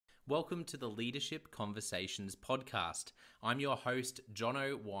Welcome to the Leadership Conversations podcast. I'm your host,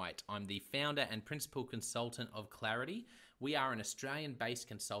 Jono White. I'm the founder and principal consultant of Clarity. We are an Australian-based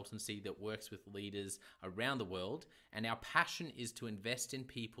consultancy that works with leaders around the world, and our passion is to invest in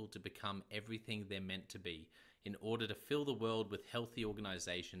people to become everything they're meant to be in order to fill the world with healthy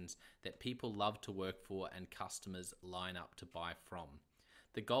organizations that people love to work for and customers line up to buy from.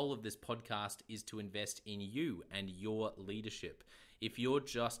 The goal of this podcast is to invest in you and your leadership. If you're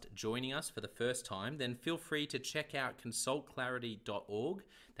just joining us for the first time, then feel free to check out consultclarity.org.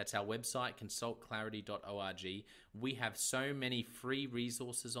 That's our website, consultclarity.org. We have so many free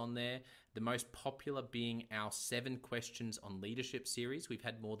resources on there, the most popular being our 7 Questions on Leadership series. We've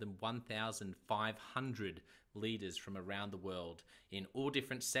had more than 1,500 leaders from around the world in all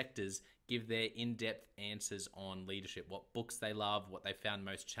different sectors give their in-depth answers on leadership, what books they love, what they found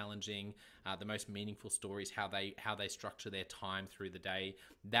most challenging, the most meaningful stories, how they structure their time through the day.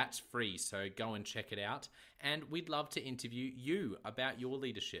 That's free, so go and check it out. And we'd love to interview you about your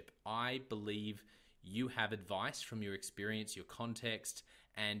leadership. I believe you have advice from your experience, your context,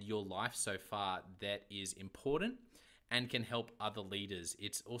 and your life so far that is important and can help other leaders.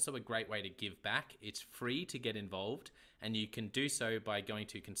 It's also a great way to give back. It's free to get involved, and you can do so by going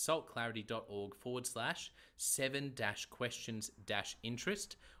to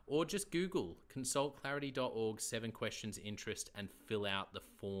consultclarity.org/7-questions-interest, or just Google consultclarity.org 7 questions interest and fill out the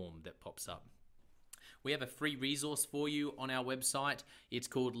form that pops up. We have a free resource for you on our website. It's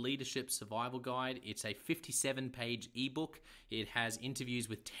called Leadership Survival Guide. It's a 57-page ebook. It has interviews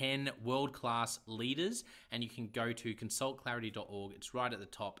with 10 world-class leaders, and you can go to consultclarity.org. It's right at the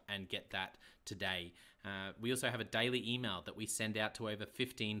top, and get that today. We also have a daily email that we send out to over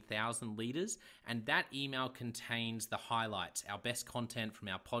 15,000 leaders, and that email contains the highlights, our best content from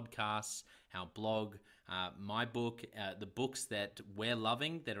our podcasts, our blog, my book, the books that we're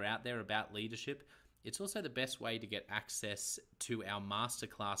loving that are out there about leadership. It's also the best way to get access to our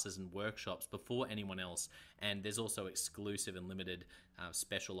masterclasses and workshops before anyone else. And there's also exclusive and limited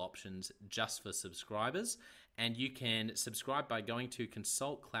special options just for subscribers. And you can subscribe by going to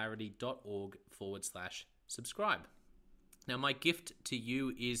consultclarity.org/subscribe. Now, my gift to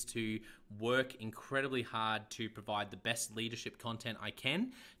you is to work incredibly hard to provide the best leadership content I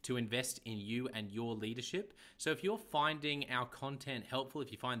can to invest in you and your leadership. So if you're finding our content helpful,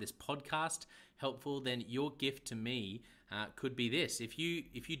 if you find this podcast helpful, then your gift to me could be this. If you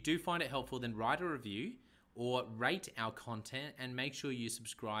do find it helpful, then write a review or rate our content and make sure you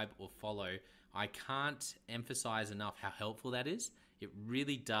subscribe or follow. I can't emphasize enough how helpful that is. It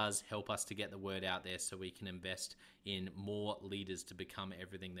really does help us to get the word out there so we can invest in more leaders to become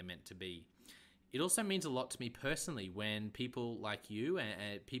everything they're meant to be. It also means a lot to me personally when people like you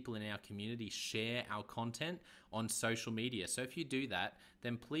and people in our community share our content on social media. So if you do that,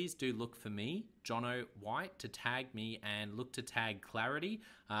 then please do look for me, Jono White, to tag me, and look to tag Clarity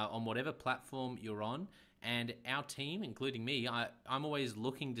on whatever platform you're on. And our team, including me, I'm always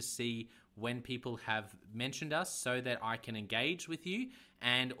looking to see when people have mentioned us so that I can engage with you.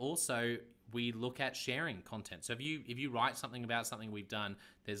 And also we look at sharing content. So if you write something about something we've done,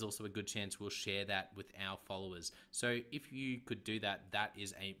 there's also a good chance we'll share that with our followers. So if you could do that, that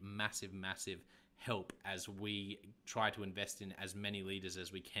is a massive, massive help as we try to invest in as many leaders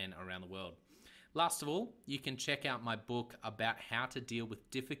as we can around the world. Last of all, you can check out my book about how to deal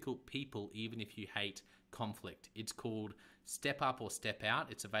with difficult people even if you hate conflict. It's called Step Up or Step Out.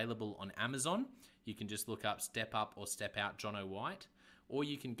 It's available on Amazon. You can just look up Step Up or Step Out Jono White, or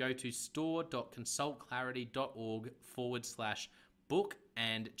you can go to store.consultclarity.org/book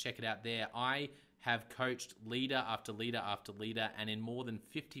and check it out there. I have coached leader after leader after leader, and in more than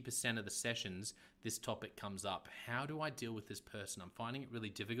 50% of the sessions, this topic comes up. How do I deal with this person? I'm finding it really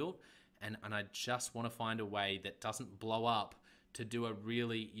difficult, and I just want to find a way that doesn't blow up to do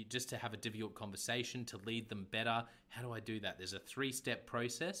just to have a difficult conversation, to lead them better. How do I do that? There's a 3-step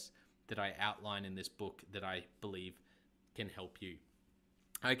process that I outline in this book that I believe can help you.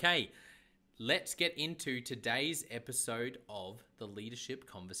 Okay, let's get into today's episode of the Leadership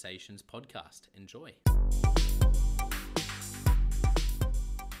Conversations podcast. Enjoy.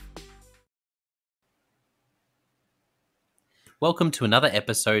 Welcome to another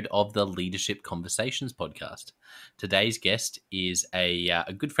episode of the Leadership Conversations podcast. Today's guest is a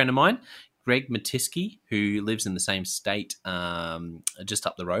good friend of mine, Greg Mattiske, who lives in the same state just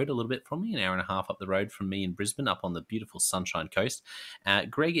up the road a little bit from me, an hour and a half up the road from me in Brisbane, up on the beautiful Sunshine Coast.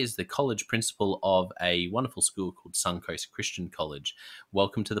 Greg is the college principal of a wonderful school called Suncoast Christian College.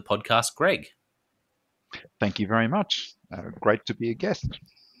 Welcome to the podcast, Greg. Thank you very much. Great to be a guest.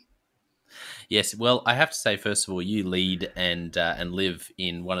 Yes, well, I have to say, first of all, you lead and live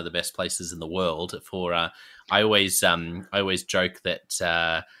in one of the best places in the world. I always joke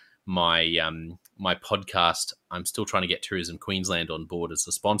that my podcast, I'm still trying to get Tourism Queensland on board as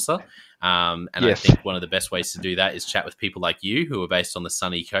a sponsor, and I Yes, think one of the best ways to do that is chat with people like you who are based on the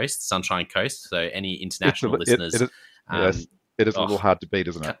sunny coast, Sunshine Coast. So any it's a international it listeners, is um, yes, it is a oh, little hard to beat,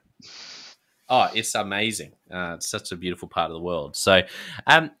 isn't it? Oh, it's amazing. It's such a beautiful part of the world. So,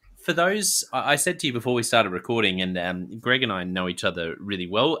 for those, I said to you before we started recording, and Greg and I know each other really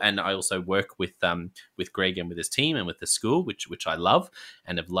well, and I also work with Greg and with his team and with the school, which I love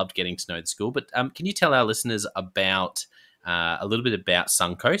and have loved getting to know the school. But can you tell our listeners about a little bit about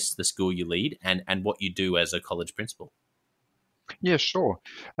Suncoast, the school you lead, and what you do as a college principal? Yeah, sure.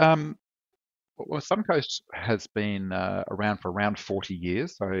 Um, Well, Suncoast has been around for around 40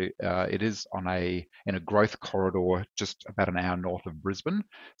 years, so it is on a in a growth corridor just about an hour north of Brisbane.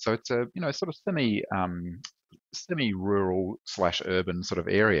 So it's a sort of semi-rural slash urban sort of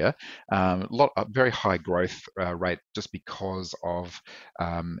area. A very high growth rate just because of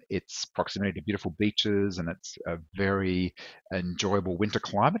its proximity to beautiful beaches and its a very enjoyable winter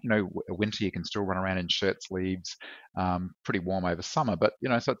climate. Winter you can still run around in shirt sleeves, pretty warm over summer, but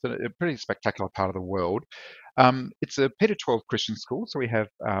so it's a pretty spectacular part of the world. It's a Peter 12 Christian school, so we have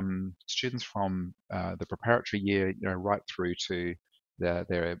students from the preparatory year, right through to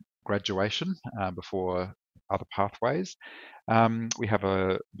their graduation before other pathways. We have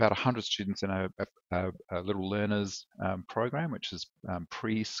about 100 students in a little learners program, which is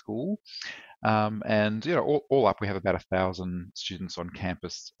preschool. And all up, we have about 1,000 students on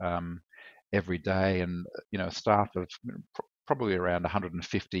campus every day, and a staff of probably around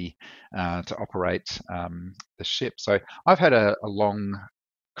 150 to operate the ship. So I've had a long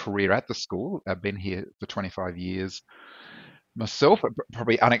career at the school. I've been here for 25 years myself,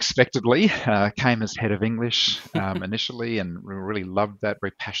 probably unexpectedly, came as head of English initially and really loved that,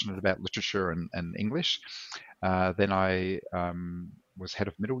 very passionate about literature and English. Then I was head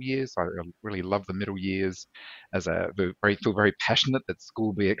of middle years. I really love the middle years feel very passionate that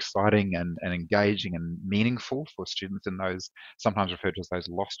school be exciting and engaging and meaningful for students in those sometimes referred to as those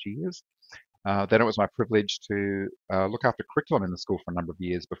lost years. Then it was my privilege to look after curriculum in the school for a number of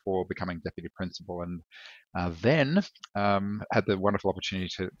years before becoming deputy principal, and then had the wonderful opportunity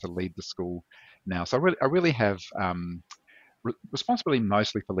to lead the school now. So I really have responsibility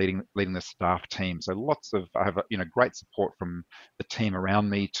mostly for leading the staff team. So I have great support from the team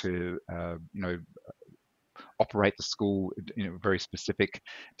around me to operate the school, very specific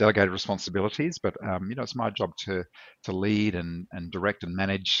delegated responsibilities. But it's my job to lead and direct and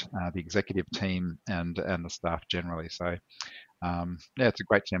manage the executive team and the staff generally. So yeah, it's a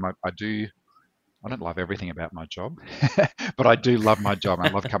great team. I don't love everything about my job, but I do love my job. I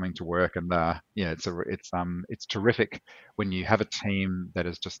love coming to work, and it's terrific when you have a team that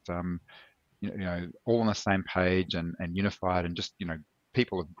is just all on the same page and unified, and just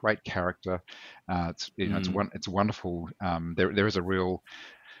people of great character. Mm. It's wonderful. There is a real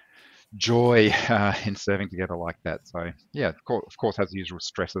joy in serving together like that. So yeah, of course has the usual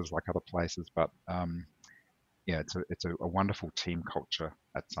stresses like other places, but yeah, it's a wonderful team culture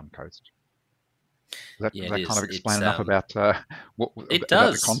at Suncoast. Yeah, Does it that kind is. of explain enough about what It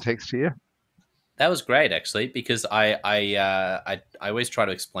about the does. context here? That was great, actually, because I always try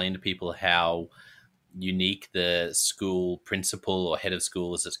to explain to people how unique the school principal or head of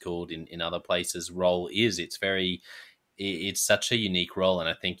school, as it's called in other places, role is. It's such a unique role, and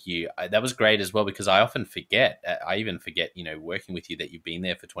I think that was great as well, because I often forget. I even forget, working with you, that you've been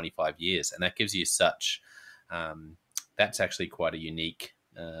there for 25 years, and that gives you such. That's actually quite a unique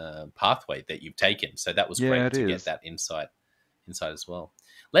pathway that you've taken. So that was Yeah, great it to get is. that insight as well.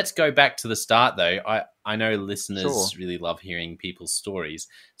 Let's go back to the start, though. I know Sure. listeners really love hearing people's stories.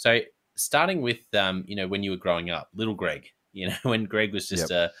 So starting with when you were growing up, little Greg, when Greg was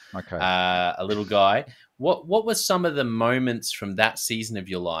just Yep. a Okay. a little guy. What were some of the moments from that season of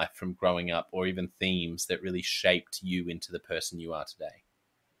your life, from growing up, or even themes that really shaped you into the person you are today?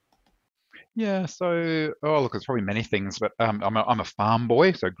 Yeah, so look, it's probably many things, but I'm a farm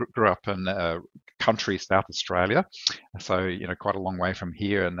boy, so grew up in country South Australia, so quite a long way from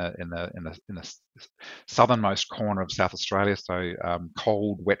here in the southernmost corner of South Australia. So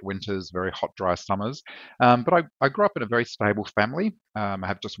cold, wet winters, very hot, dry summers. But I grew up in a very stable family. I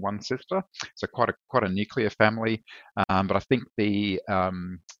have just one sister, so quite a nuclear family. But I think the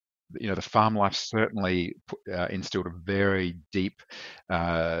farm life certainly instilled a very deep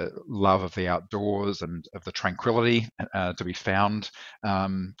love of the outdoors and of the tranquility to be found,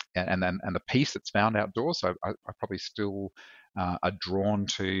 and the peace that's found outdoors. So I probably still are drawn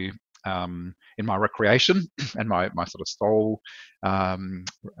to in my recreation and my sort of soul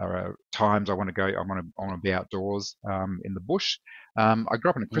times. I want to go. I want to be outdoors in the bush. I grew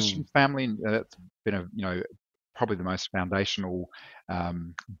up in a Christian Mm, family, and that's been probably the most foundational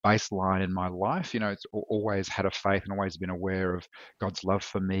baseline in my life. It's always had a faith and always been aware of God's love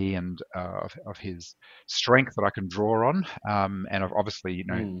for me and of His strength that I can draw on. And I've obviously,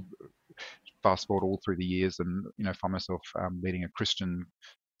 mm, fast forward all through the years, and find myself leading a Christian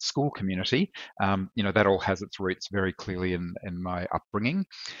school community. That all has its roots very clearly in my upbringing.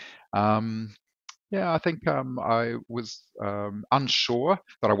 Um, yeah, I think I was unsure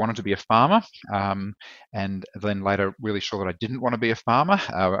that I wanted to be a farmer, and then later really sure that I didn't want to be a farmer.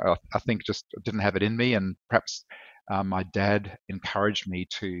 I think just didn't have it in me, and perhaps my dad encouraged me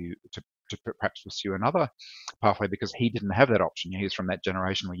to perhaps pursue another pathway because he didn't have that option. He was from that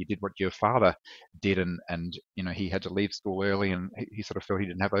generation where you did what your father did, and he had to leave school early, and he sort of felt he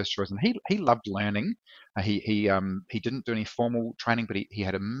didn't have those choices. And he loved learning. He didn't do any formal training, but he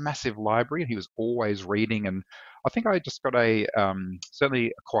had a massive library, and he was always reading. And I think I just got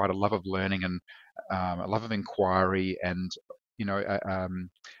certainly acquired a love of learning and a love of inquiry, and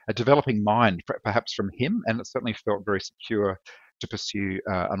a developing mind, perhaps from him. And it certainly felt very secure to pursue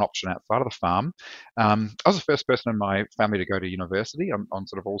an option outside of the farm. I was the first person in my family to go to university on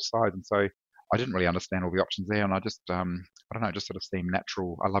sort of all sides, and so I didn't really understand all the options there, and I just I don't know, it just sort of seemed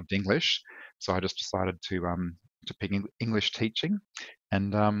natural. I loved English, so I just decided to pick English teaching,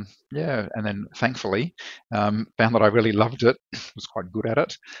 and yeah, and then thankfully found that I really loved it, was quite good at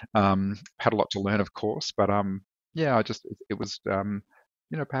it. Had a lot to learn, of course, but yeah, it was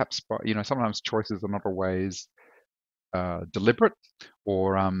perhaps sometimes choices are not always deliberate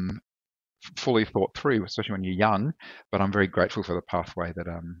or fully thought through, especially when you're young. But I'm very grateful for the pathway that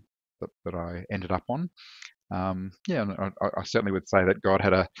I ended up on. Yeah, and I certainly would say that God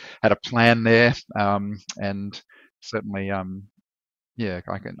had a plan there, and certainly, yeah,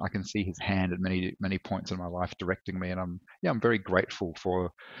 I can see His hand at many points in my life directing me, and I'm very grateful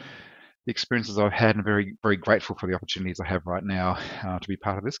for the experiences I've had, and very very grateful for the opportunities I have right now to be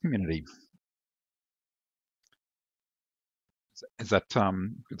part of this community. Is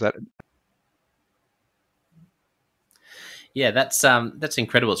that yeah, that's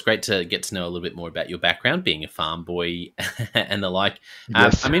incredible. It's great to get to know a little bit more about your background, being a farm boy and the like.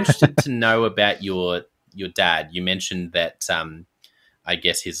 yes? I'm interested to know about your dad. You mentioned that I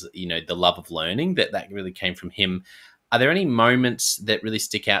guess his the love of learning that really came from him. Are there any moments that really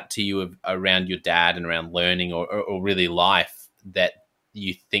stick out to you around your dad and around learning or really life that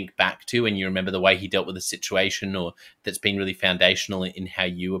you think back to and you remember the way he dealt with a situation, or that's been really foundational in how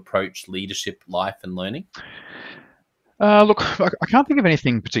you approach leadership, life, and learning? Look, I can't think of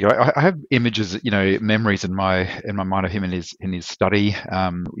anything particular. I have images, memories in my mind of him in his study,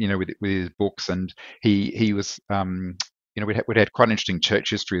 with his books, and he was, we'd had quite an interesting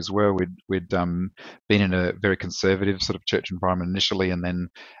church history as well. We'd been in a very conservative sort of church environment initially, and then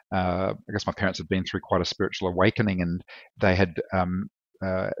I guess my parents had been through quite a spiritual awakening, and they had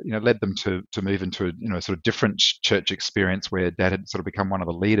led them to move into a sort of different church experience where Dad had sort of become one of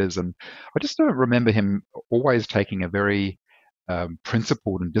the leaders. And I just don't remember him always taking a very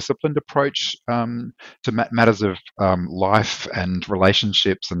principled and disciplined approach to matters of life and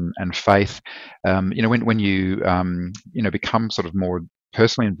relationships and faith. When you become sort of more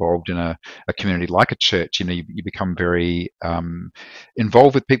personally involved in a community like a church, you become very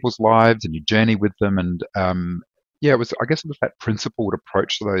involved with people's lives and you journey with them, and yeah, I guess it was that principled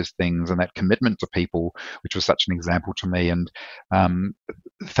approach to those things and that commitment to people, which was such an example to me. And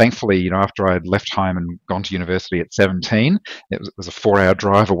thankfully, after I had left home and gone to university at 17, it was a 4-hour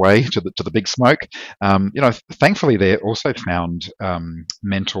drive away to the big smoke. Thankfully, they also found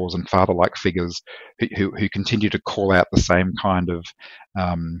mentors and father-like figures who continue to call out the same kind of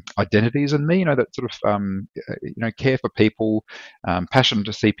identities in me. That sort of care for people, passion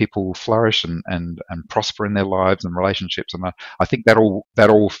to see people flourish and prosper in their lives and relationships. And I think that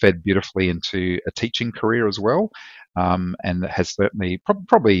all fed beautifully into a teaching career as well, and has certainly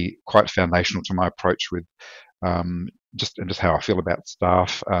probably quite foundational to my approach with just how I feel about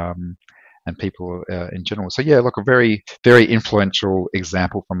staff. And people in general. So yeah, look, a very, very influential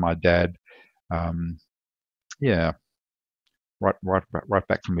example from my dad. Yeah, right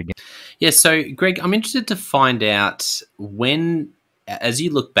back from the beginning. Yeah, so Greg, I'm interested to find out when, as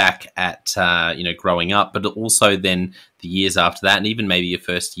you look back at growing up, but also then the years after that, and even maybe your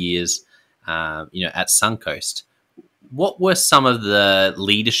first years, at Suncoast, what were some of the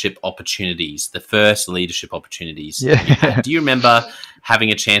leadership opportunities, the first leadership opportunities you had? Do you remember having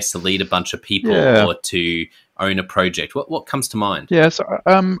a chance to lead a bunch of people, Yeah. or to own a project? What comes to mind? Yeah, so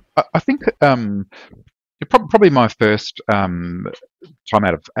I think probably my first time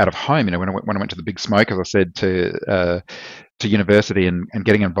out of home, when I went to the big smoke, as I said, to university and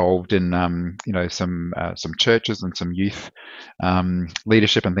getting involved in some churches and some youth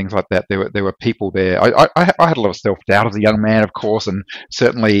leadership and things like that. There were people there. I had a lot of self doubt as a young man, of course, and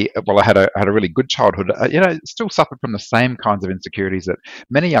certainly, well, I had a really good childhood. Still suffered from the same kinds of insecurities that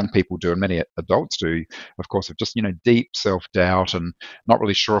many young people do and many adults do. Of course, of just deep self doubt and not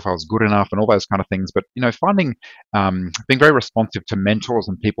really sure if I was good enough and all those kind of things. But finding being very responsive to mentors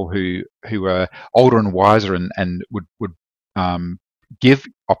and people who are older and wiser and would give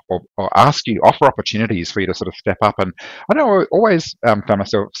or ask you, offer opportunities for you to sort of step up. And I know I always found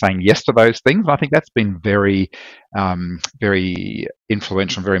myself saying yes to those things. And I think that's been very, very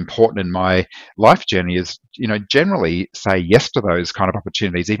influential and very important in my life journey is, generally say yes to those kind of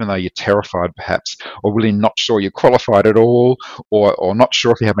opportunities, even though you're terrified perhaps, or really not sure you're qualified at all, or not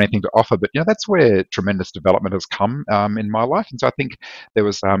sure if you have anything to offer. But, that's where tremendous development has come in my life. And so I think there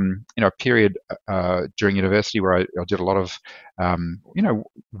was, a period during university where I did a lot of,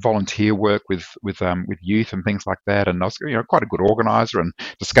 volunteer work with youth and things like that, and I was quite a good organizer and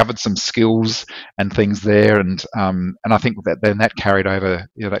discovered some skills and things there, and I think that then that carried over,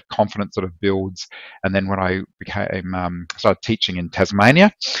 that confidence sort of builds. And then when I started teaching in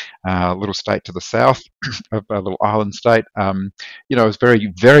Tasmania, a little state to the south of a little island state, it was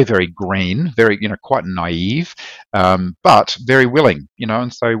very, very, very green, very, quite naive, but very willing,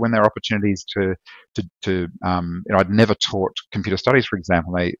 and so when there are opportunities I'd never taught computer studies, for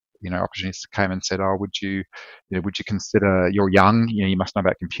example. They, opportunities came and said, "Oh, would you consider? You're young, you must know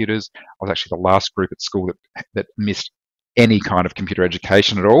about computers." I was actually the last group at school that missed any kind of computer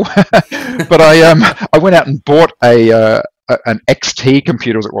education at all. But I went out and bought an XT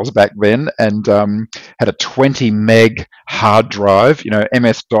computer, as it was back then, and had a 20 meg hard drive,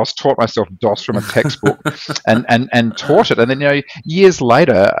 MS DOS, taught myself DOS from a textbook and taught it. And then, years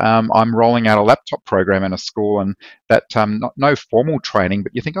later, I'm rolling out a laptop program in a school, and that no formal training,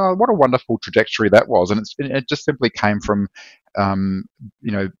 but you think, oh, what a wonderful trajectory that was. And it just simply came from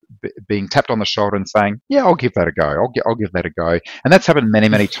being tapped on the shoulder and saying, "Yeah, I'll give that a go. I'll give that a go." And that's happened many,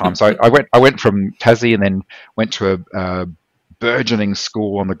 many times. I went from Tassie and then went to a burgeoning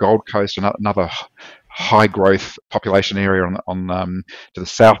school on the Gold Coast, another high growth population area on to the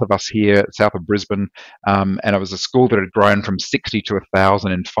south of us here, south of Brisbane, and it was a school that had grown from 60 to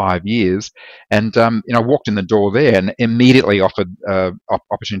 1,000 in 5 years. And I walked in the door there and immediately offered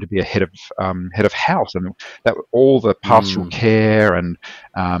opportunity to be a head of house, and that all the pastoral care and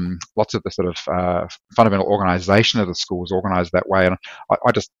lots of the sort of fundamental organisation of the school was organised that way. And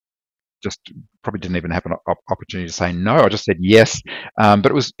I just probably didn't even have an opportunity to say no. I just said yes, but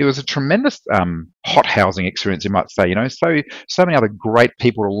it was a tremendous hot housing experience, you might say. So many other great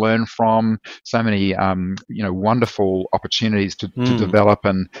people to learn from, so many wonderful opportunities to develop,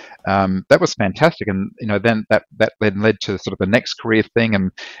 and that was fantastic. And then that then led to sort of the next career thing,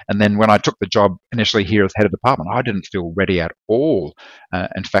 and then when I took the job initially here as head of department, I didn't feel ready at all.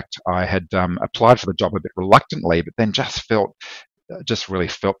 In fact, I had applied for the job a bit reluctantly, but then just really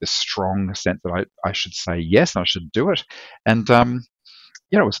felt this strong sense that I should say yes and I should do it. And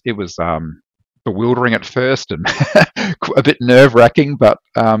it was bewildering at first and a bit nerve wracking, but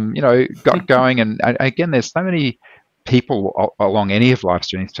got going. And again, there's so many people along any of life's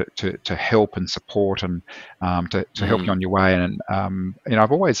journeys to help and support and to help you on your way. And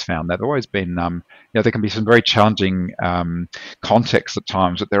I've always found that. There's always been there can be some very challenging contexts at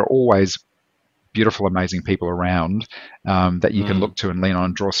times, but there are always beautiful, amazing people around that you can look to and lean on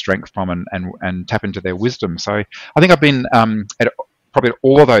and draw strength from and tap into their wisdom. So I think I've been at probably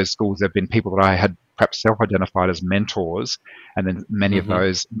all of those schools. There have been people that I had perhaps self-identified as mentors, and then many of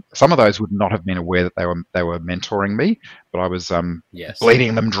those, some of those would not have been aware that they were mentoring me, but I was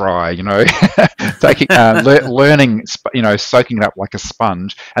bleeding them dry, taking learning, soaking it up like a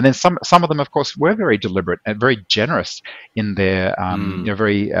sponge. And then some of them, of course, were very deliberate and very generous in their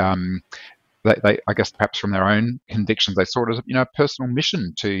very they I guess perhaps from their own convictions, they saw it as a personal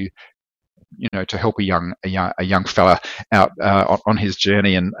mission to help a young fella out on his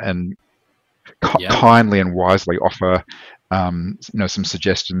journey and kindly and wisely offer some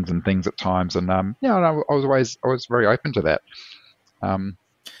suggestions and things at times. And I was very open to that.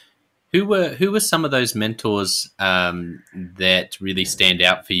 Who were some of those mentors that really stand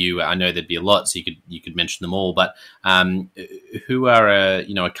out for you? I know there'd be a lot, so you could mention them all. But who are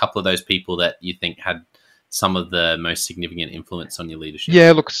a couple of those people that you think had some of the most significant influence on your leadership?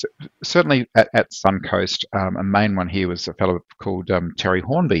 Yeah, look, certainly at Suncoast, a main one here was a fellow called Terry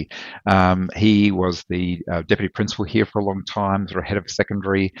Hornby. He was the deputy principal here for a long time, sort of head of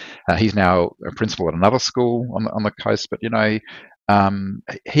secondary. He's now a principal at another school on the coast, but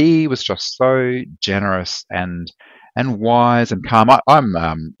he was just so generous and wise and calm. I'm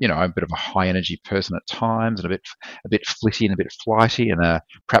I'm a bit of a high energy person at times, and a bit flitty and a bit flighty, and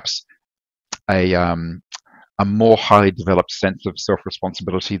perhaps a a more highly developed sense of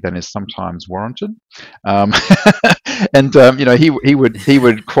self-responsibility than is sometimes warranted. Um, and he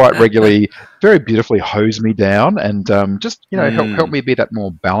would quite regularly, very beautifully hose me down and just help me be that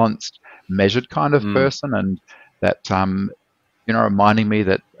more balanced, measured kind of Mm. person, and that reminding me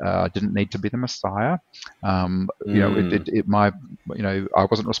that I didn't need to be the Messiah. Mm. I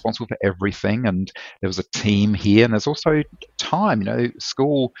wasn't responsible for everything, and there was a team here, and there's also time.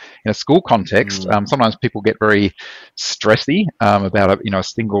 School in a school context. Mm. Sometimes people get very stressy about a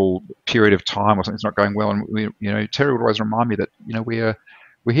single period of time or something's not going well, and Terry would always remind me that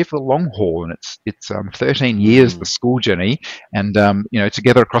we're here for the long haul, and it's 13 years the Mm. school journey, and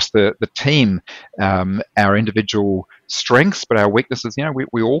together across the team, our individual strengths, but our weaknesses,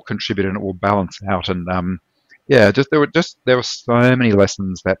 we all contribute and it will balance out. And there were so many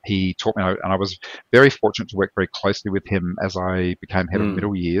lessons that he taught me, and I was very fortunate to work very closely with him as I became head of Mm.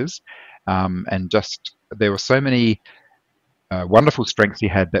 middle years, and just there were so many wonderful strengths he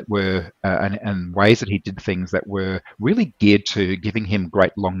had that were and ways that he did things that were really geared to giving him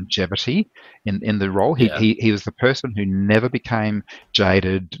great longevity in the role. Yeah. He was the person who never became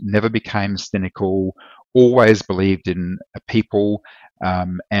jaded, never became cynical, always believed in people,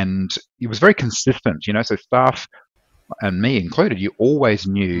 and he was very consistent. So staff and me included, you always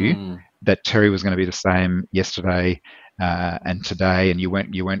knew Mm. that Terry was going to be the same yesterday and today, and you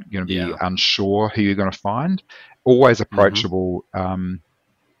weren't going to be Yeah. unsure who you're going to find. Always Mm-hmm. approachable.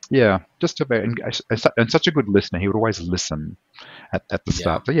 Just about and such a good listener. He would always listen at the Yeah.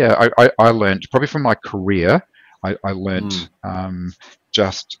 start. So yeah, I learned probably from my career. I learned Mm.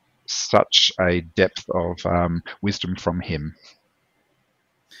 just such a depth of wisdom from him.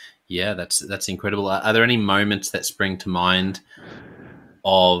 Yeah, that's incredible. Are there any moments that spring to mind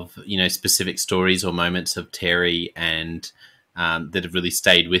of specific stories or moments of Terry and that have really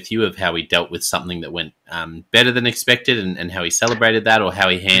stayed with you, of how he dealt with something that went better than expected, and how he celebrated that, or how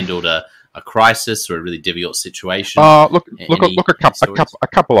he handled a crisis or a really difficult situation? Look, Any stories? a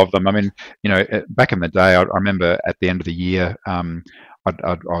couple of them. I mean, back in the day, I remember at the end of the year,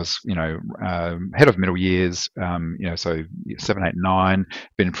 I was, head of middle years, so 7, 8, 9.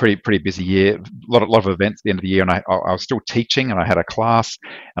 Been a pretty busy year. A lot of events at the end of the year, and I was still teaching, and I had a class,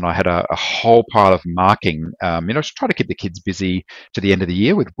 and I had a whole pile of marking. To try to keep the kids busy to the end of the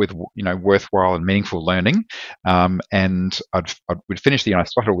year with worthwhile and meaningful learning. And we'd finish the year, and I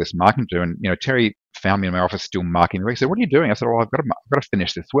started all this marking to do, and Terry found me in my office still marking the work. He said, "What are you doing?" I said, "Well, I've got to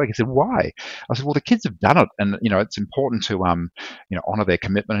finish this work." He said, "Why?" I said, "Well, the kids have done it, and it's important to honour their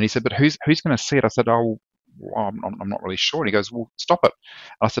commitment." And he said, "But who's going to see it?" I said, "Oh, well, I'm not really sure." And he goes, "Well, stop it."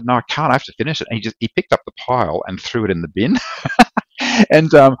 And I said, "No, I can't. I have to finish it." And he picked up the pile and threw it in the bin.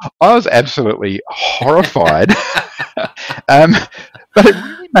 And I was absolutely horrified. um, but it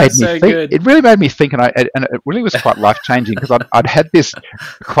really made That's me so think. good. It really made me think, and it really was quite life changing, because I'd had this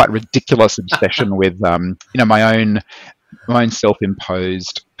quite ridiculous obsession with my own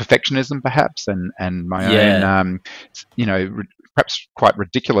self-imposed perfectionism, perhaps, and my own, Yeah. perhaps quite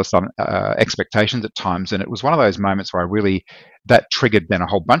ridiculous expectations at times. And it was one of those moments where that triggered then a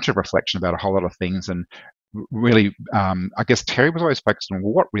whole bunch of reflection about a whole lot of things. And really, I guess Terry was always focused on,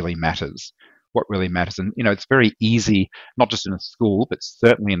 well, what really matters. What really matters. And it's very easy, not just in a school, but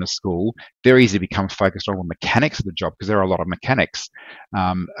certainly in a school, very easy to become focused on the mechanics of the job, because there are a lot of mechanics.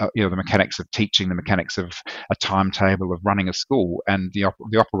 The mechanics of teaching, the mechanics of a timetable, of running a school, and the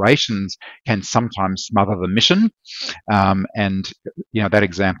operations can sometimes smother the mission. And that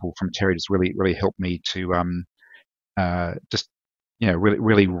example from Terry just really helped me to just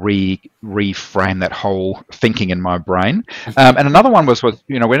really reframe that whole thinking in my brain. And another one was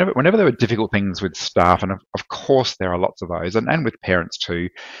whenever there were difficult things with staff, and of course there are lots of those, and with parents too.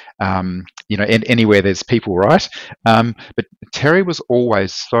 Anywhere there's people, right? But Terry was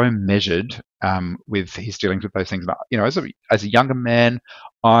always so measured with his dealings with those things. As a younger man,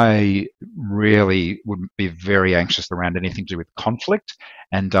 I really would be very anxious around anything to do with conflict,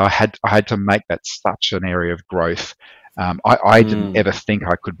 and I had to make that such an area of growth. I didn't Mm. ever think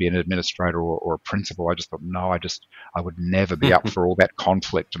I could be an administrator or a principal. I just thought, no, I would never be up for all that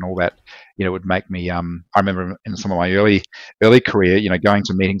conflict and all that. It would make me. I remember in some of my early career, going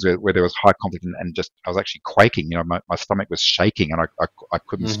to meetings where there was high conflict, and just I was actually quaking. My stomach was shaking, and I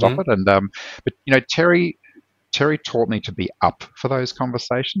couldn't stop Hmm. it. And but Terry taught me to be up for those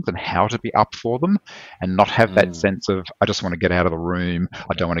conversations and how to be up for them, and not have that Mm. sense of I just want to get out of the room.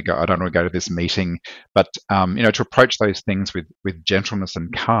 I don't want to go. I don't want to go to this meeting. But to approach those things with gentleness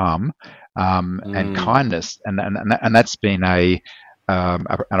and calm, and Mm. kindness, and that's been an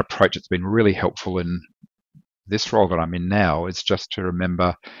approach that's been really helpful in this role that I'm in now. Is just to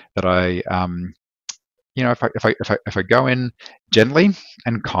remember that if I go in gently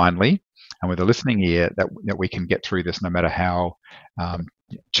and kindly and with a listening ear, that we can get through this no matter how um,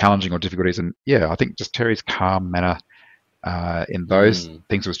 challenging or difficult it is. And yeah, I think just Terry's calm manner in those Mm.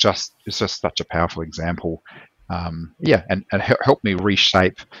 things is just such a powerful example. Yeah, and helped me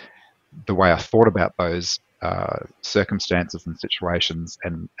reshape the way I thought about those circumstances and situations,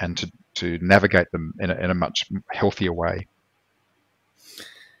 and to navigate them in a much healthier way.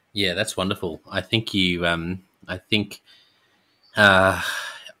 Yeah, that's wonderful. I think I think. Uh,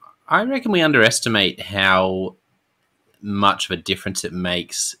 I reckon we underestimate how much of a difference it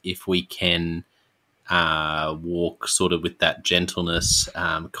makes if we can walk sort of with that gentleness,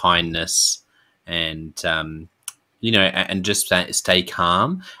 kindness, and and just stay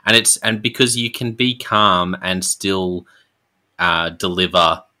calm. And because you can be calm and still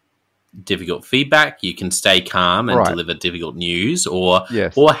deliver difficult feedback, you can stay calm and Right. deliver difficult news, or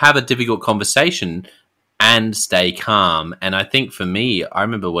Yes. or have a difficult conversation and stay calm. And I think for me, I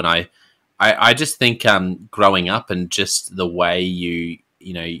remember when I just think growing up and just the way you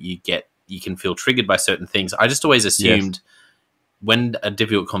can feel triggered by certain things. I just always Yes. assumed when a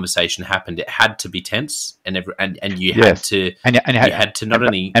difficult conversation happened, it had to be tense, and you had Yes. to And not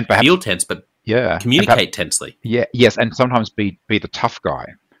only and perhaps feel tense but yeah, and perhaps communicate tensely. yeah, yes, and sometimes be the tough guy.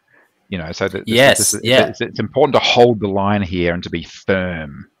 So that Yes, yeah, it's important to hold the line here and to be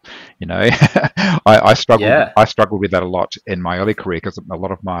firm. I struggled yeah. with that a lot in my early career, because a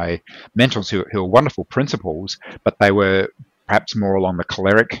lot of my mentors who are wonderful principals, but they were perhaps more along the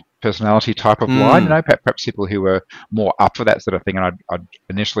choleric personality type of line. Mm, Perhaps people who were more up for that sort of thing, and I'd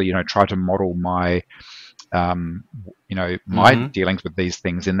initially try to model um, my mm-hmm. dealings with these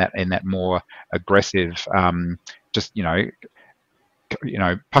things in that more aggressive, just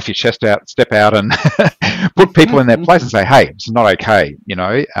puff your chest out, step out, and put people in their place and say, "Hey, it's not okay,"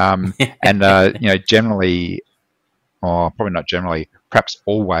 and generally, or probably not generally, perhaps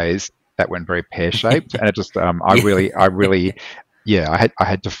always, that went very pear shaped, and it just, Yeah. I really, yeah, I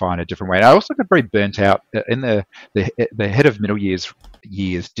had to find a different way. And I also got very burnt out in the head of middle years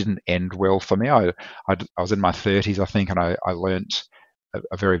didn't end well for me. I was in my 30s, I think, and I learnt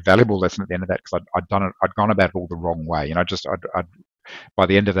a very valuable lesson at the end of that, because I'd gone about it all the wrong way. I'd by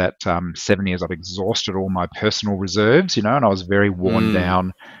the end of that 7 years, I'd exhausted all my personal reserves, and I was very worn Mm,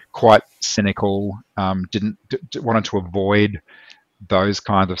 down, quite cynical. Didn't wanted to avoid those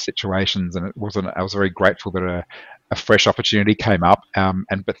kinds of situations, and it wasn't. I was very grateful that a fresh opportunity came up,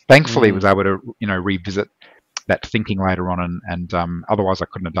 but thankfully was mm. able to revisit that thinking later on, and otherwise I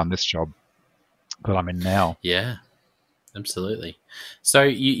couldn't have done this job that I'm in now. Yeah. Absolutely. So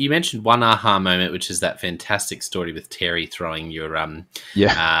you mentioned one aha moment, which is that fantastic story with Terry throwing your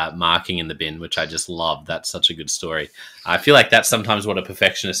Yeah. marking in the bin, which I just love. That's such a good story. I feel like that's sometimes what a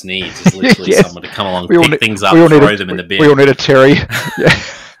perfectionist needs, is literally Yes. someone to come along, We all pick need, things we up, all need throw them in the we bin. all need a Terry. Yeah.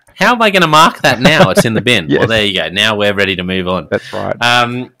 How am I going to mark that now? It's in the bin. Well, Yes, there you go. Now we're ready to move on. that's right.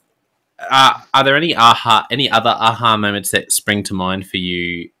 Are there any other aha moments that spring to mind for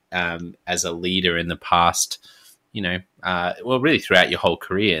you as a leader in the past? Really throughout your whole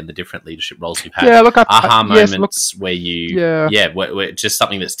career and the different leadership roles you've had, Yeah, look, aha yes, look, moments where yeah, where just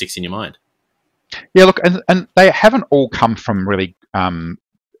something that sticks in your mind. yeah, look, and they haven't all come from really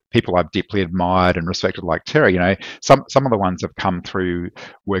people I've deeply admired and respected, like Terry. Some of the ones have come through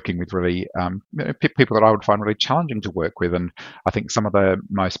working with really people that I would find really challenging to work with, and I think some of the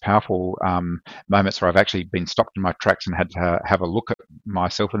most powerful moments where I've actually been stopped in my tracks and had to have a look at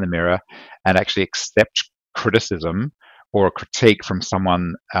myself in the mirror and actually accept criticism or a critique from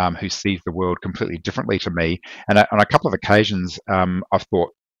someone who sees the world completely differently to me. And on a couple of occasions, I've thought,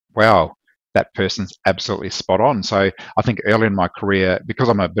 wow, that person's absolutely spot on. So I think early in my career, because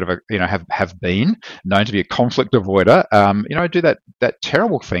I'm a bit of a, have been known to be a conflict avoider, I do that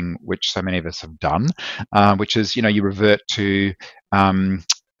terrible thing which so many of us have done, which is, you revert to,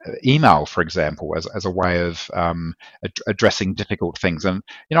 email, for example, as a way of addressing difficult things. And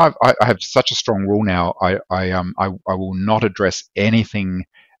I have such a strong rule now. I will not address anything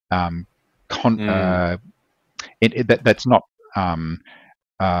um, Mm. that's not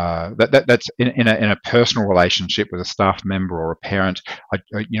that's in a personal relationship with a staff member or a parent.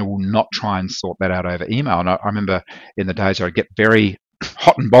 Will not try and sort that out over email. And I remember in the days where I'd get very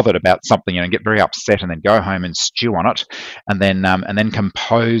hot and bothered about something, get very upset, and then go home and stew on it, and then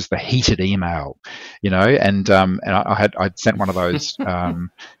compose the heated email, and I'd sent one of those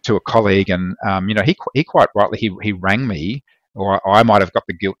to a colleague, and he quite rightly he rang me, or I might have got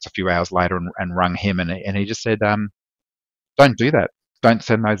the guilt a few hours later and rung him, and he just said, don't do that. Don't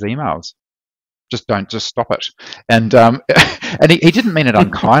send those emails. Just stop it. And and he didn't mean it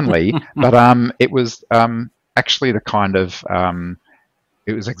unkindly, but it was actually the kind of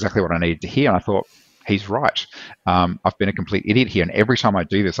it was exactly what I needed to hear. And I thought, he's right. I've been a complete idiot here, and every time I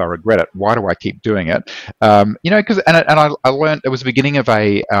do this, I regret it. Why do I keep doing it? Because I learned it was the beginning of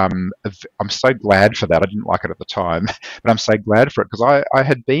I'm so glad for that. I didn't like it at the time, but I'm so glad for it because I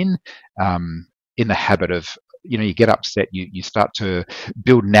had been in the habit of, you get upset, you start to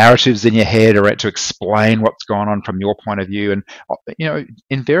build narratives in your head or to explain what's going on from your point of view, and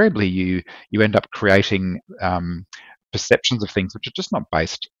invariably you end up creating perceptions of things which are just not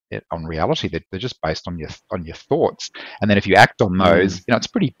based on reality. They're just based on your thoughts, and then if you act on those, Mm. it's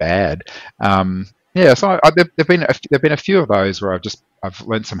pretty bad. Yeah, so there've been a few of those where I've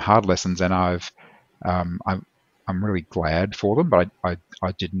learned some hard lessons, and I'm really glad for them, but I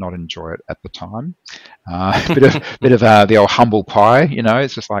did not enjoy it at the time. Bit of the old humble pie,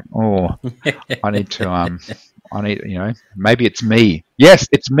 It's just like, oh, I need to maybe it's me. Yes,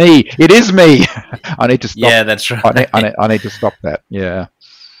 it's me. It is me. I need to stop. Yeah, that's right. I need to stop that. Yeah.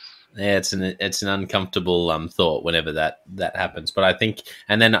 Yeah, it's an uncomfortable thought whenever that happens. But I think,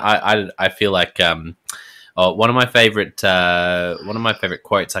 and then I feel like one of my favorite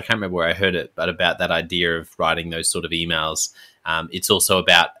quotes. I can't remember where I heard it, but about that idea of writing those sort of emails. It's also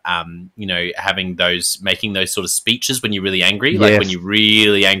about making those sort of speeches when you're really angry, like when Yes. you're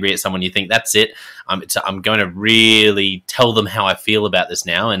really angry at someone. You think that's it. I'm going to really tell them how I feel about this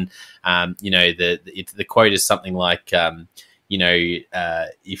now. And the quote is something like,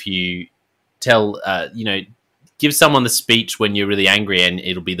 if you tell, give someone the speech when you're really angry, and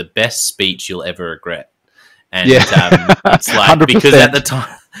it'll be the best speech you'll ever regret. And Yeah. it's like, because 100%. at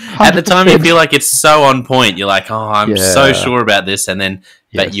the time you feel like it's so on point. You're like, oh, I'm so Yeah. sure about this, and then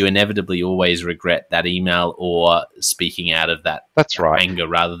but Yes. you inevitably always regret that email or speaking out of that That's right. anger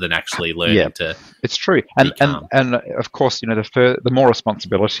rather than actually Yeah. learning to It's true, be and calm. and of course, the more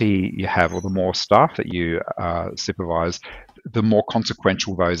responsibility you have, or the more staff that you supervise, the more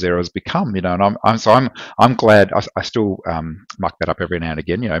consequential those errors become. And I'm glad. I still muck that up every now and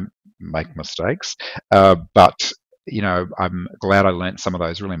again. Make mistakes, but I'm glad I learnt some of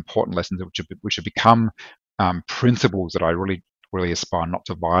those really important lessons, which have become principles that I really aspire not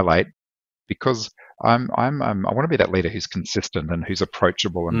to violate, because I want to be that leader who's consistent and who's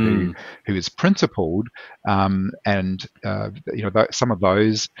approachable and Mm, who is principled, and some of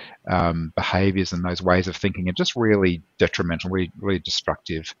those behaviours and those ways of thinking are just really detrimental, really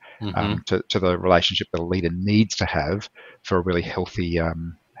destructive, hmm to the relationship that a leader needs to have for a really healthy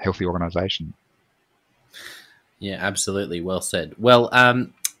organisation. Yeah, absolutely. Well said. Well,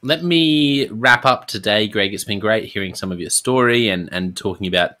 let me wrap up today, Greg. It's been great hearing some of your story and talking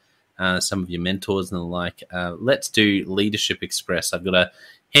about some of your mentors and the like. Let's do Leadership Express. I've got a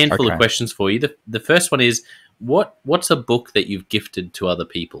handful of Okay. questions for you. The first one is, what's a book that you've gifted to other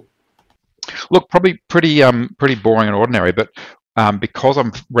people? Look, probably pretty boring and ordinary, but because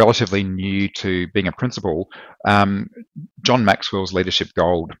I'm relatively new to being a principal, um, John Maxwell's Leadership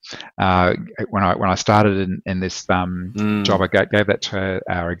Gold. Uh, when I started in this job, Mm, I gave that to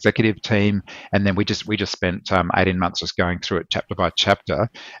our executive team, and then we just spent 18 months just going through it chapter by chapter,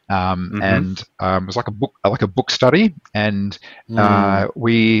 hmm and it was like a book study. And mm,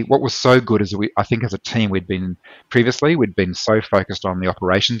 we what was so good is I think as a team we'd been so focused on the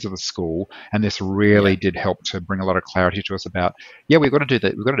operations of the school, and this yeah. really did help to bring a lot of clarity to us about, yeah, we've got to do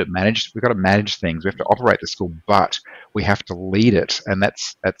that. We've got to manage things. We have to operate the school, but we have to lead it, and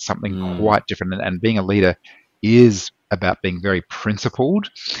that's something Mm. quite different. And being a leader is about being very principled,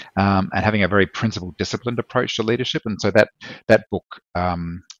 and having a very principled, disciplined approach to leadership. And so that book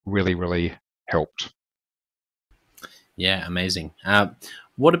really helped. Yeah, amazing.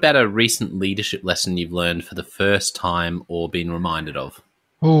 What about a recent leadership lesson you've learned for the first time or been reminded of?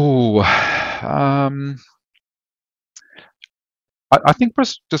 Oh, um, I think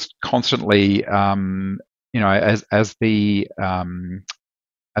just constantly, as the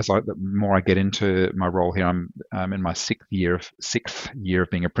the more I get into my role here, I'm in my sixth year of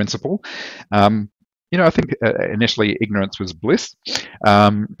being a principal. I think initially ignorance was bliss,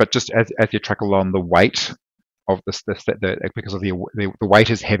 but just as you track along, the weight of because of the weight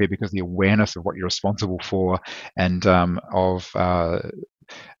is heavy because the awareness of what you're responsible for, and of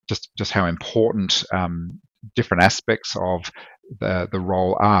just how important different aspects of the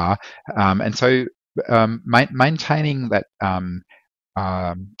role are, and so maintaining that. Um,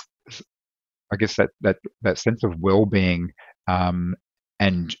 I guess that sense of well-being,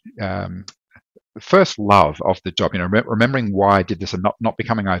 and first love of the job. Remembering why I did this, and not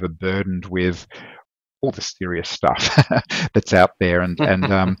becoming overburdened with all the serious stuff that's out there, and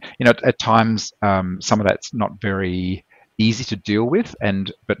at times some of that's not very easy to deal with,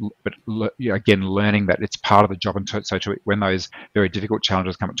 but again, learning that it's part of the job, and when those very difficult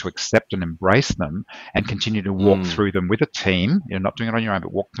challenges come up, to accept and embrace them, and continue to walk through them with a team. Not doing it on your own,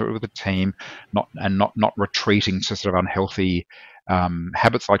 but walk through it with a team, not retreating to sort of unhealthy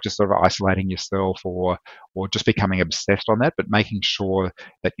habits, like just sort of isolating yourself, or just becoming obsessed on that, but making sure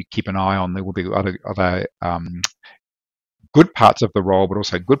that you keep an eye on. There will be other good parts of the role, but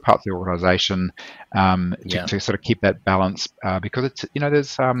also good parts of the organisation, to sort of keep that balance, because it's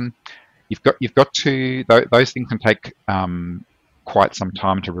there's you've got to those things can take quite some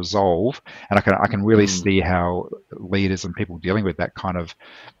time to resolve, and I can really see how leaders and people dealing with that kind of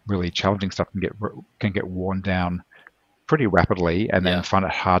really challenging stuff can get worn down pretty rapidly, and then find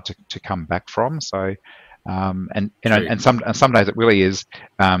it hard to come back from. So, and some days it really is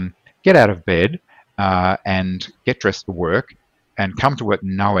get out of bed and get dressed for work, and come to work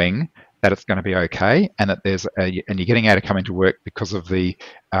knowing that it's going to be okay, and that and you're getting out of coming to work because of the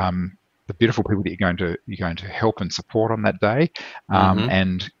beautiful people that you're going to help and support on that day,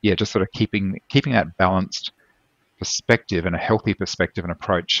 and just sort of keeping that balanced perspective and a healthy perspective and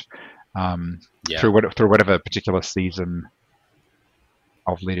approach through whatever particular season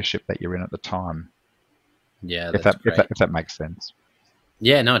of leadership that you're in at the time. Yeah, if that makes sense.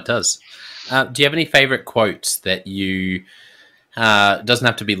 Yeah, no, it does. Do you have any favorite quotes that you? It doesn't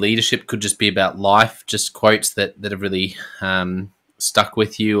have to be leadership; could just be about life. Just quotes that have really stuck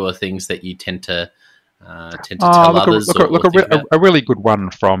with you, or things that you tend to tell others. A really good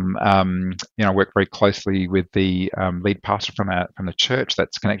one from I work very closely with the lead pastor from the church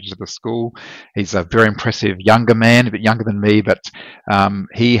that's connected to the school. He's a very impressive younger man, a bit younger than me, but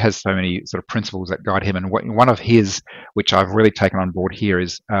he has so many sort of principles that guide him. And one of his, which I've really taken on board here,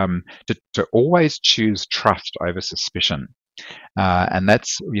 is to always choose trust over suspicion. And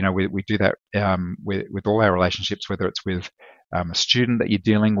that's we do that with all our relationships, whether it's with a student that you're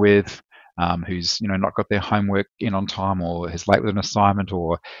dealing with, who's not got their homework in on time, or is late with an assignment,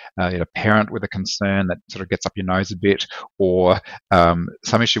 or a parent with a concern that sort of gets up your nose a bit, or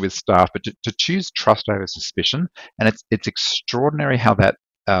some issue with staff, but to choose trust over suspicion. And it's extraordinary how that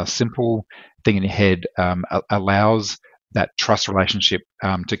simple thing in your head allows that trust relationship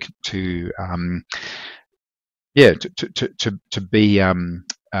to be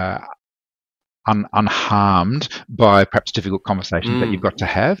unharmed by perhaps difficult conversations that you've got to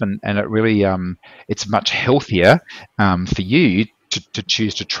have, and it really it's much healthier for you to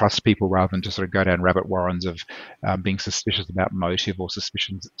choose to trust people rather than to sort of go down rabbit warrens of being suspicious about motive, or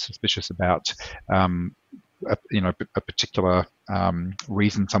suspicious about a particular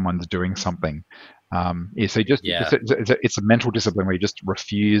reason someone's doing something. It's a mental discipline where you just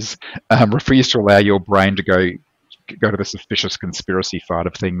refuse to allow your brain to go to the suspicious conspiracy side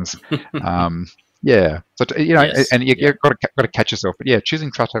of things. And you've got to catch yourself. But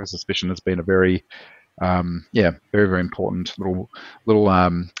choosing trust over suspicion has been a very very, very important little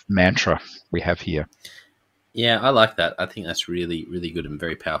mantra we have here. Yeah, I like that. I think that's really, really good and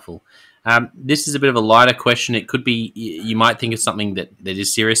very powerful. This is a bit of a lighter question. It could be, you might think of something that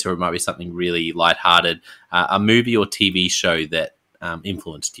is serious, or it might be something really lighthearted. A movie or TV show that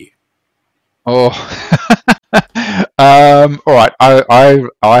influenced you. Oh, all right.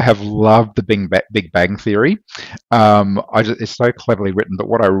 I have loved the Big Bang Theory. It's so cleverly written. But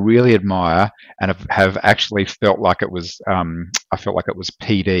what I really admire, and have actually felt like it was, I felt like it was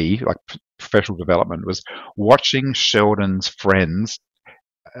PD, like professional development, was watching Sheldon's friends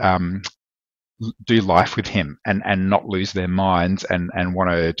do life with him and not lose their minds, and want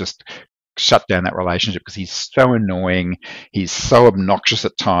to just shut down that relationship because he's so annoying, he's so obnoxious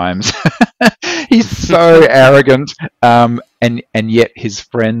at times, he's so arrogant, and yet his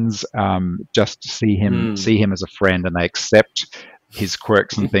friends just see him as a friend, and they accept his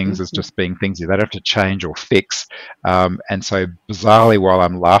quirks and things as just being things they don't have to change or fix. And so bizarrely, while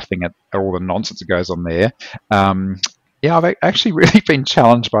I'm laughing at all the nonsense that goes on there, Yeah, I've actually really been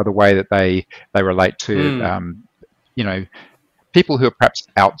challenged by the way that they relate to Mm, you know people who are perhaps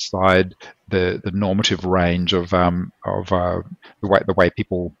outside the normative range of the way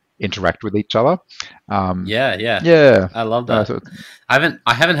people interact with each other. Um, yeah, yeah, yeah, I love that. so I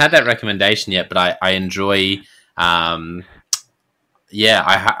haven't had that recommendation yet, but I enjoy. Um, yeah,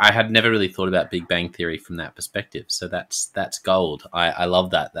 I had never really thought about Big Bang Theory from that perspective. So that's gold. I love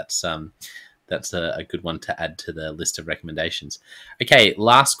that. That's a good one to add to the list of recommendations. Okay,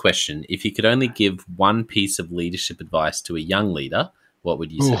 last question. If you could only give one piece of leadership advice to a young leader, what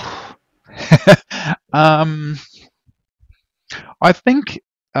would you ooh. say? um, I think,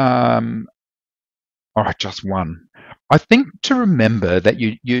 all right, just one. I think to remember that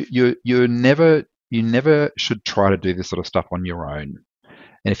you never should try to do this sort of stuff on your own.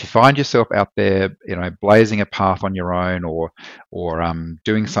 And if you find yourself out there, blazing a path on your own, or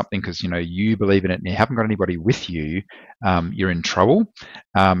doing something because you believe in it and you haven't got anybody with you, you're in trouble.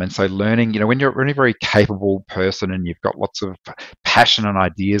 And so, learning, when you're a very capable person and you've got lots of passion and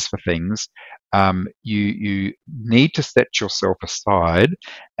ideas for things, you need to set yourself aside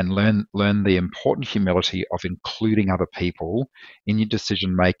and learn the important humility of including other people in your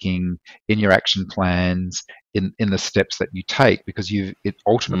decision making, in your action plans, in the steps that you take, because it Mm,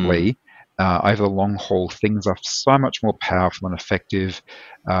 ultimately, over the long haul, things are so much more powerful and effective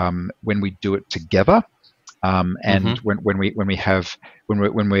when we do it together, and mm-hmm.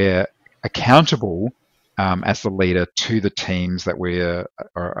 when we're accountable, as the leader, to the teams that we are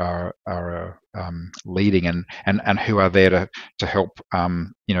leading, and who are there to help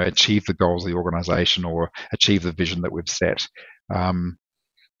achieve the goals of the organisation or achieve the vision that we've set.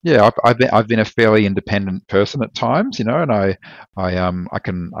 Yeah, I've been a fairly independent person at times, and I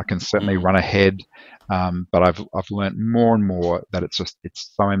can certainly Mm, run ahead, but I've learnt more and more that it's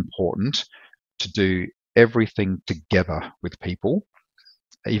so important to do everything together with people,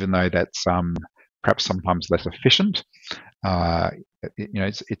 even though that's perhaps sometimes less efficient. Uh,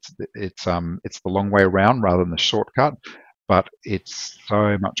 it's the long way around rather than the shortcut, but it's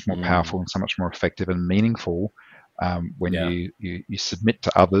so much more mm, powerful and so much more effective and meaningful when yeah. you submit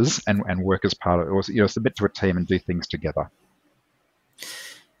to others and work as part of, or submit to a team and do things together.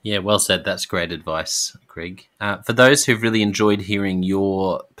 Yeah, well said. That's great advice, Greg. For those who've really enjoyed hearing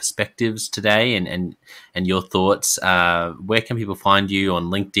your perspectives today and your thoughts, where can people find you on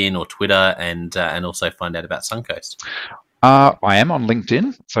LinkedIn or Twitter, and also find out about Suncoast? I am on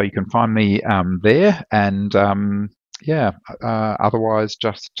LinkedIn, so you can find me there. And yeah, otherwise,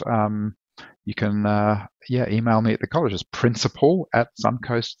 just you can email me at the college as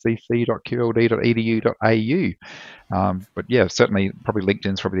principal@suncoastcc.qld.edu.au. But yeah, certainly, probably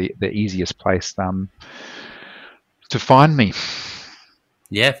LinkedIn's probably the easiest place to find me.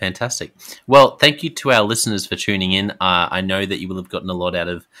 Yeah, fantastic. Well, thank you to our listeners for tuning in. I know that you will have gotten a lot out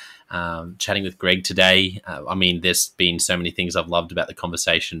of chatting with Greg today. I mean, there's been so many things I've loved about the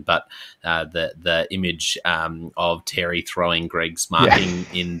conversation, but the image of Terry throwing Greg's Yeah, marking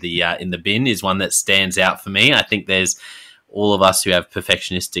in the bin is one that stands out for me. I think there's all of us who have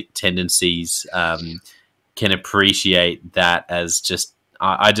perfectionistic tendencies can appreciate that as just.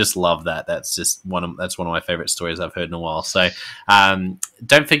 I just love that. That's one of my favorite stories I've heard in a while. So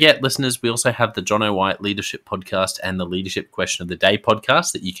don't forget, listeners, we also have the John O'White Leadership Podcast and the Leadership Question of the Day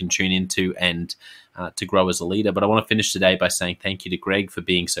podcast that you can tune into and to grow as a leader. But I want to finish today by saying thank you to Greg for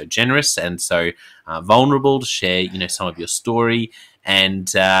being so generous and so vulnerable to share, some of your story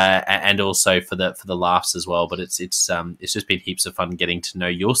and also for the laughs as well. But it's just been heaps of fun getting to know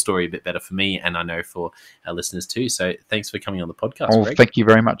your story a bit better for me, and I know for our listeners too. So thanks for coming on the podcast, well, Greg. thank you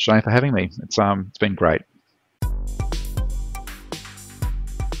very much, Jane, for having me. It's been great.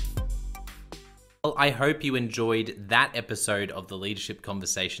 Well, I hope you enjoyed that episode of the Leadership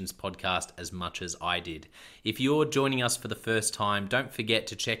Conversations podcast as much as I did. If you're joining us for the first time, don't forget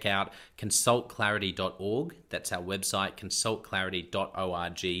to check out consultclarity.org. That's our website,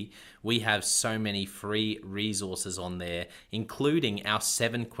 consultclarity.org. We have so many free resources on there, including our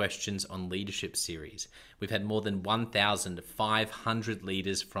 7 Questions on Leadership series. We've had more than 1,500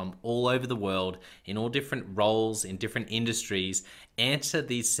 leaders from all over the world in all different roles, in different industries, answer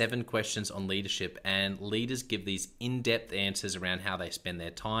these 7 questions on leadership, and leaders give these in-depth answers around how they spend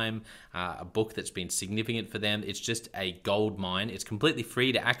their time, a book that's been significant for them. It's just a gold mine. It's completely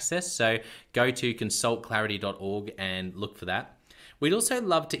free to access, so go to consultclarity.org and look for that. We'd also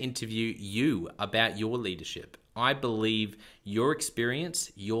love to interview you about your leadership. I believe your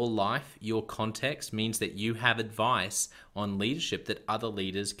experience, your life, your context means that you have advice on leadership that other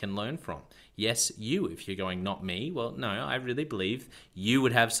leaders can learn from. Yes, you, if you're going, not me, well, no, I really believe you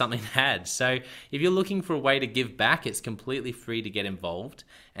would have something to add. So if you're looking for a way to give back, it's completely free to get involved.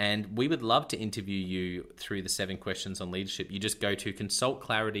 And we would love to interview you through the 7 questions on leadership. You just go to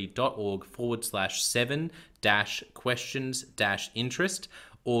consultclarity.org/7-questions-interest,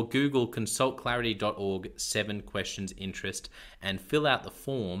 or Google consultclarity.org 7 questions interest and fill out the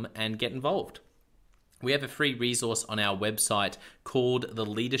form and get involved. We have a free resource on our website called the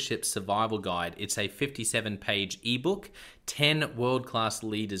Leadership Survival Guide. It's a 57-page ebook, 10 world-class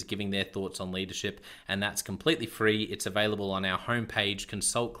leaders giving their thoughts on leadership, and that's completely free. It's available on our homepage,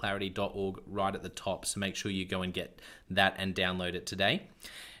 consultclarity.org, right at the top, so make sure you go and get that and download it today.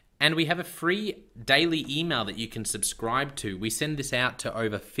 And we have a free daily email that you can subscribe to. We send this out to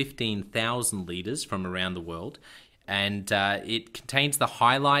over 15,000 leaders from around the world. And it contains the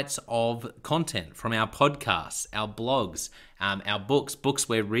highlights of content from our podcasts, our blogs, our books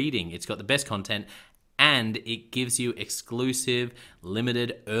we're reading. It's got the best content, and it gives you exclusive,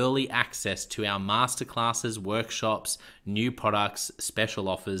 limited, early access to our masterclasses, workshops, new products, special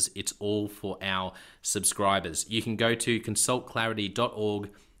offers. It's all for our subscribers. You can go to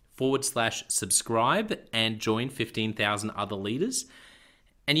consultclarity.org/subscribe and join 15,000 other leaders.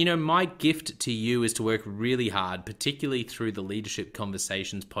 And you know, my gift to you is to work really hard, particularly through the Leadership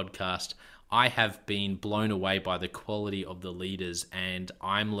Conversations podcast. I have been blown away by the quality of the leaders, and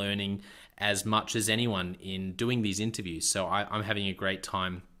I'm learning as much as anyone in doing these interviews. So I'm having a great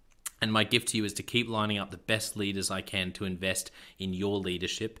time. And my gift to you is to keep lining up the best leaders I can to invest in your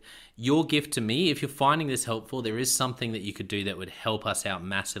leadership. Your gift to me, if you're finding this helpful, there is something that you could do that would help us out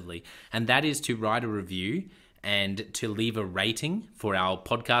massively. And that is to write a review and to leave a rating for our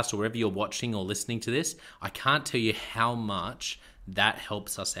podcast or wherever you're watching or listening to this. I can't tell you how much that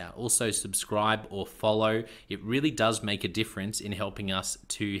helps us out. Also, subscribe or follow. It really does make a difference in helping us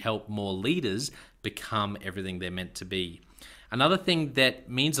to help more leaders become everything they're meant to be. Another thing that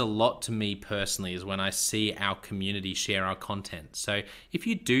means a lot to me personally is when I see our community share our content. So if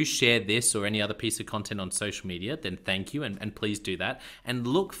you do share this or any other piece of content on social media, then thank you, and please do that. And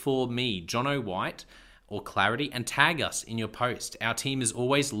look for me, Jono White, or Clarity, and tag us in your post. Our team is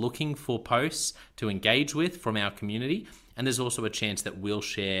always looking for posts to engage with from our community, and there's also a chance that we'll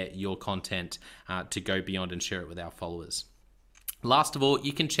share your content to go beyond and share it with our followers. Last of all,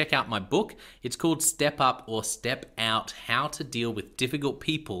 you can check out my book. It's called Step Up or Step Out: How to Deal with Difficult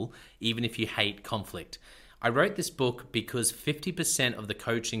People Even If You Hate Conflict. I wrote this book because 50% of the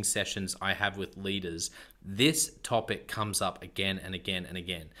coaching sessions I have with leaders, this topic comes up again and again and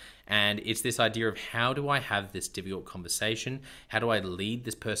again. And it's this idea of, how do I have this difficult conversation? How do I lead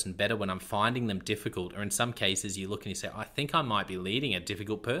this person better when I'm finding them difficult? Or in some cases, you look and you say, I think I might be leading a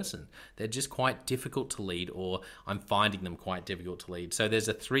difficult person. They're just quite difficult to lead, or I'm finding them quite difficult to lead. So there's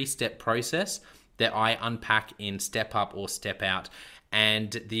a 3-step process that I unpack in Step Up or Step Out.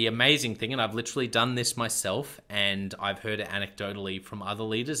 And the amazing thing, and I've literally done this myself, and I've heard it anecdotally from other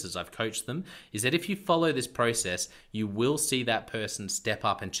leaders as I've coached them, is that if you follow this process, you will see that person step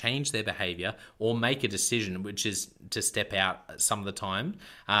up and change their behavior or make a decision, which is to step out some of the time.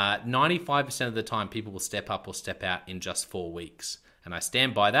 95% of the time, people will step up or step out in just 4 weeks. And I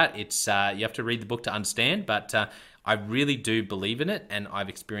stand by that. It's you have to read the book to understand, but I really do believe in it, and I've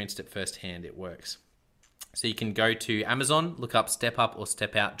experienced it firsthand. It works. So you can go to Amazon, look up Step Up or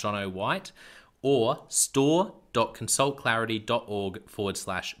Step Out Jono White, or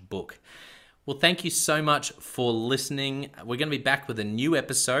store.consultclarity.org/book. Well, thank you so much for listening. We're going to be back with a new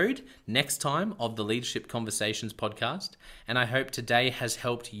episode next time of the Leadership Conversations podcast. And I hope today has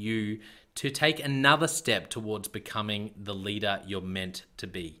helped you to take another step towards becoming the leader you're meant to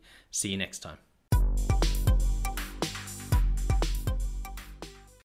be. See you next time.